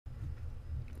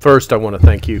First, I want to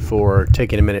thank you for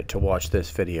taking a minute to watch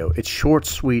this video. It's short,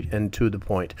 sweet, and to the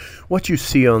point. What you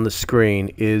see on the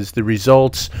screen is the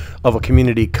results of a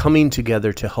community coming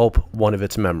together to help one of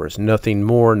its members. Nothing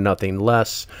more, nothing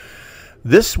less.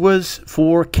 This was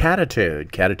for Catitude.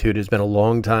 Catitude has been a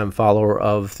long-time follower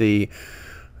of the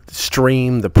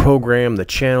stream, the program, the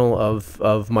channel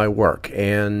of my work,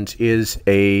 and is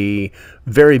a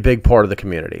very big part of the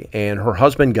community. And her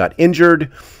husband got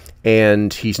injured,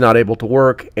 and he's not able to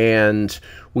work, and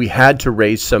we had to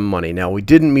raise some money. Now, we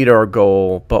didn't meet our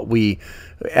goal, but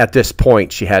at this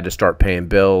point, she had to start paying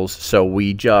bills, so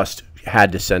we just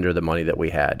had to send her the money that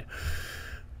we had.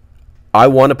 I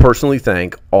want to personally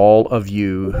thank all of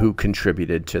you who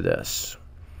contributed to this.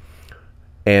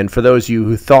 And for those of you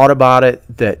who thought about it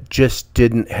that just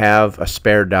didn't have a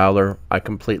spare dollar, I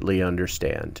completely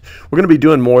understand. We're going to be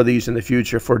doing more of these in the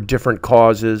future for different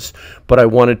causes, but I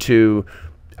wanted to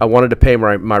pay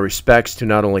my respects to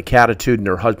not only Catitude and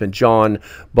her husband John,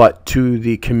 but to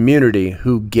the community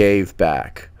who gave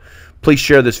back. Please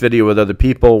share this video with other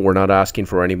people. We're not asking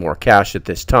for any more cash at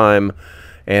this time,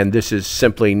 and this is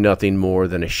simply nothing more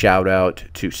than a shout out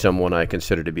to someone I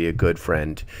consider to be a good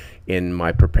friend in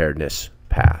my preparedness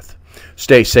path.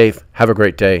 Stay safe, have a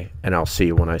great day, and I'll see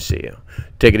you when I see you.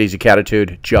 Take it easy,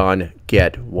 Catitude. John,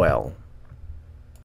 get well.